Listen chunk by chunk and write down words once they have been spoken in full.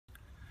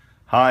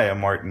Hi, I'm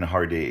Martin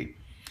Hardy.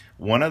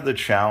 One of the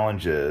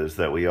challenges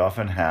that we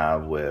often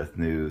have with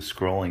new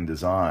scrolling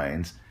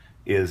designs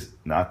is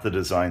not the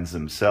designs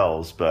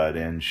themselves, but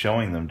in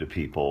showing them to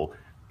people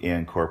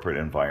in corporate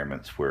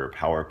environments where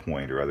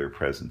PowerPoint or other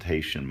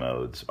presentation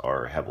modes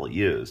are heavily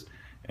used.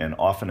 And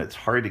often it's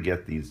hard to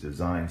get these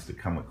designs to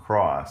come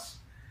across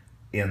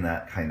in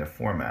that kind of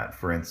format.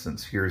 For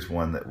instance, here's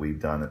one that we've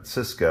done at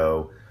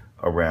Cisco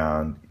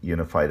around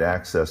unified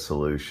access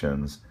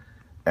solutions.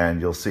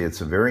 And you'll see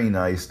it's a very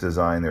nice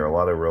design. There are a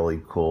lot of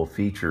really cool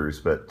features,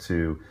 but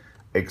to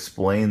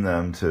explain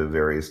them to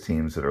various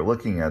teams that are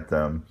looking at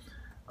them,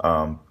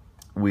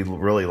 we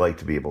really like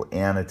to be able to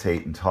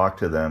annotate and talk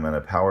to them in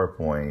a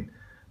PowerPoint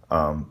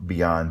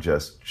beyond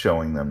just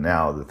showing them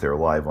now that they're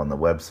live on the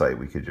website.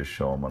 We could just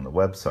show them on the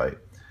website.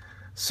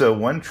 So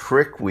one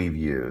trick we've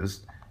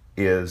used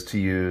is to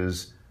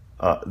use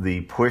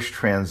the push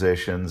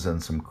transitions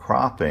and some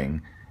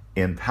cropping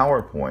in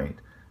PowerPoint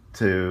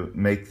to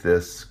make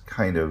this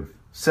kind of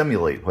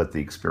simulate what the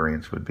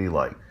experience would be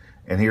like.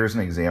 And here's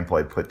an example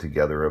I put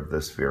together of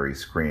this very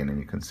screen, and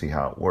you can see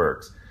how it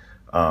works.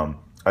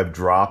 I've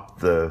dropped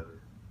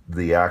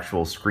the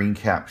actual screen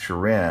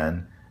capture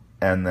in,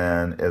 and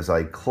then as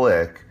I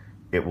click,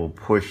 it will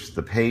push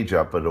the page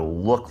up, but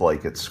it'll look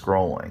like it's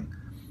scrolling,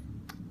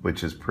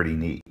 which is pretty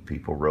neat.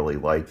 People really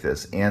like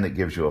this, and it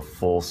gives you a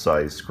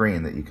full-size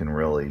screen that you can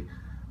really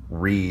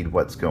read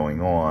what's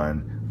going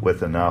on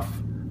with enough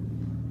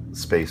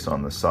space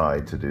on the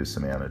side to do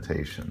some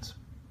annotations.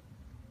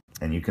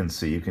 And you can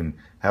see you can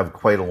have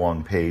quite a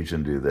long page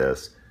and do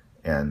this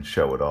and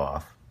show it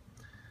off.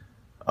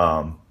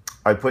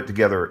 I put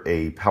together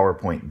a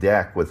PowerPoint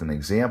deck with an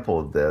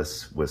example of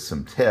this with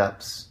some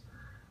tips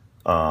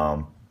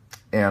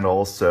and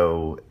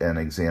also an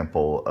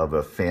example of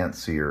a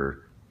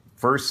fancier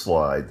first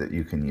slide that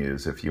you can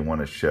use if you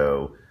want to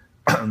show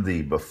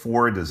the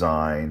before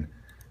design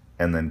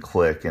and then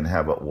click and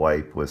have it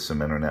wipe with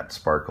some internet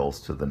sparkles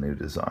to the new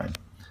design.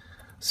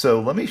 So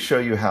let me show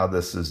you how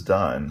this is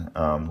done,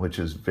 which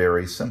is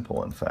very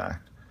simple, in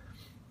fact.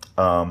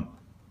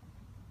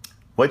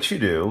 What you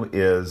do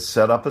is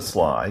set up a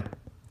slide,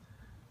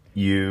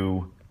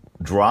 you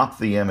drop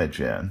the image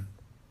in,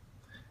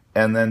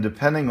 and then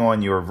depending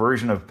on your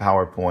version of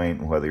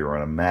PowerPoint, whether you're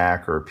on a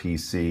Mac or a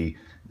PC,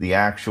 the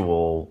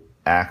actual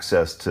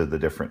access to the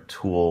different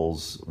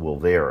tools will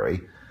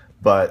vary.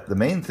 But the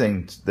main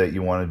thing that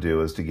you want to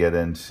do is to get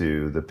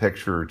into the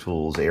picture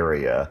tools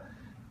area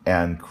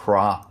and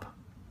crop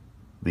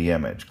the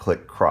image.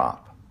 Click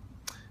crop.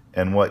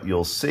 And what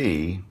you'll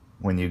see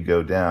when you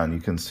go down, you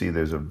can see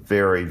there's a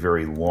very,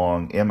 very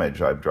long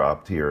image I've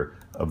dropped here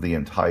of the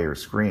entire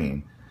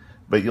screen.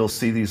 But you'll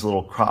see these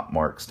little crop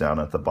marks down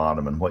at the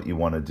bottom, and what you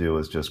want to do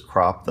is just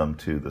crop them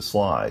to the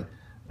slide.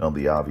 It'll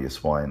be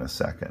obvious why in a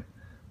second.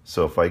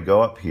 So if I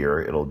go up here,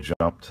 it'll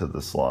jump to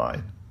the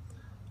slide.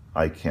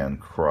 I can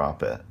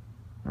crop it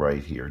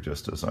right here,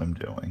 just as I'm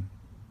doing.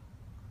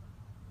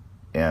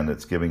 And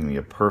it's giving me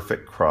a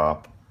perfect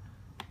crop.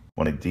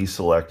 When I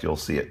deselect, you'll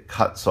see it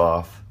cuts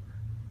off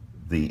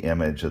the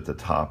image at the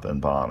top and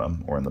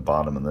bottom, or in the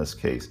bottom in this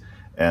case.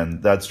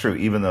 And that's true,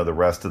 even though the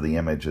rest of the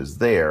image is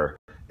there,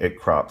 it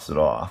crops it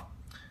off.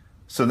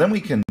 So then we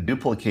can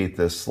duplicate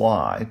this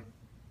slide.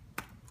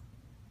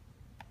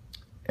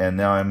 And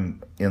now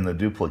I'm in the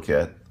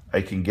duplicate.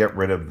 I can get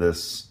rid of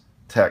this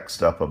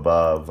text up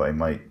above. I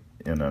might,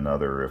 in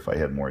another, if I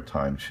had more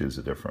time, choose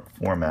a different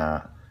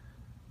format.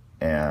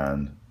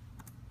 And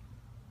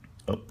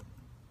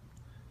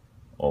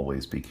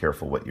always be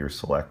careful what you're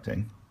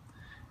selecting.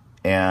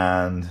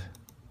 And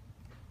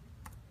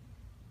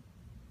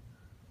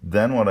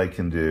then what I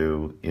can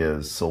do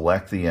is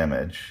select the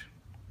image.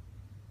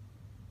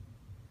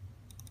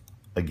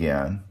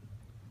 Again,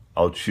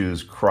 I'll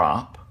choose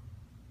crop,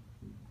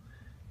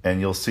 and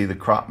you'll see the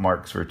crop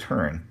marks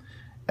return.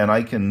 And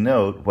I can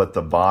note what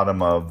the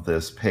bottom of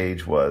this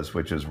page was,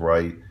 which is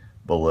right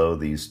below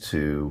these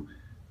two,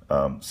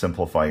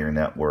 simplify your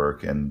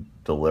network and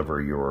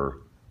deliver your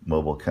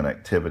mobile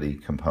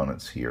connectivity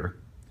components here.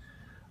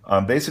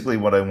 Basically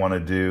what I want to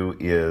do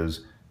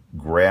is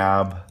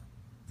grab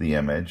the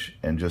image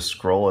and just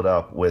scroll it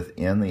up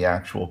within the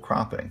actual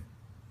cropping.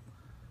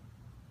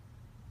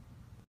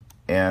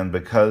 And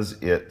because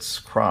it's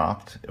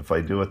cropped, if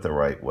I do it the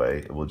right way,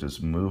 it will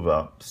just move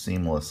up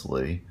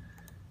seamlessly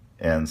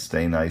and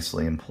stay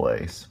nicely in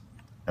place.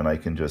 And I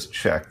can just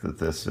check that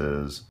this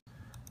is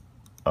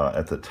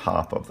at the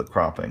top of the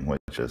cropping,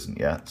 which isn't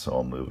yet, so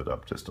I'll move it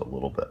up just a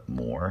little bit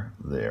more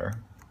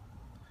there.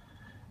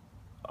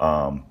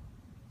 And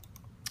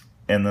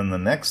then the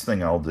next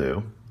thing I'll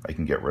do, I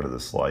can get rid of the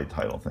slide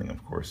title thing.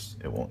 Of course,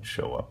 it won't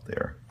show up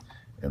there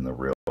in the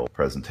real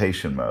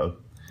presentation mode.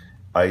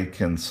 I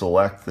can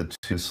select the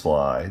two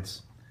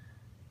slides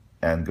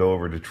and go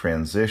over to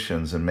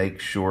transitions and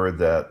make sure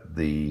that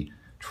the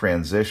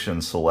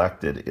transition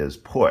selected is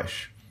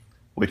push,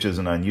 which is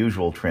an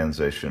unusual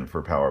transition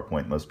for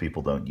PowerPoint. Most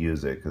people don't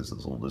use it because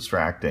it's a little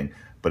distracting,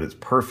 but it's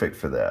perfect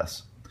for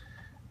this.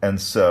 And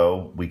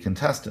so we can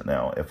test it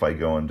now. If I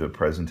go into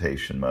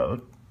presentation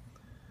mode,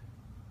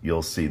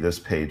 you'll see this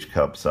page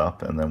comes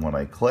up, and then when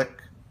I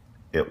click,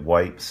 it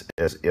wipes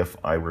as if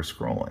I were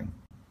scrolling.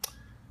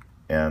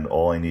 And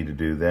all I need to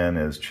do then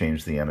is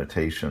change the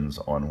annotations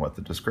on what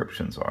the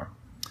descriptions are.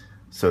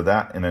 So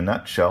that, in a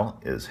nutshell,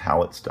 is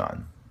how it's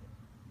done.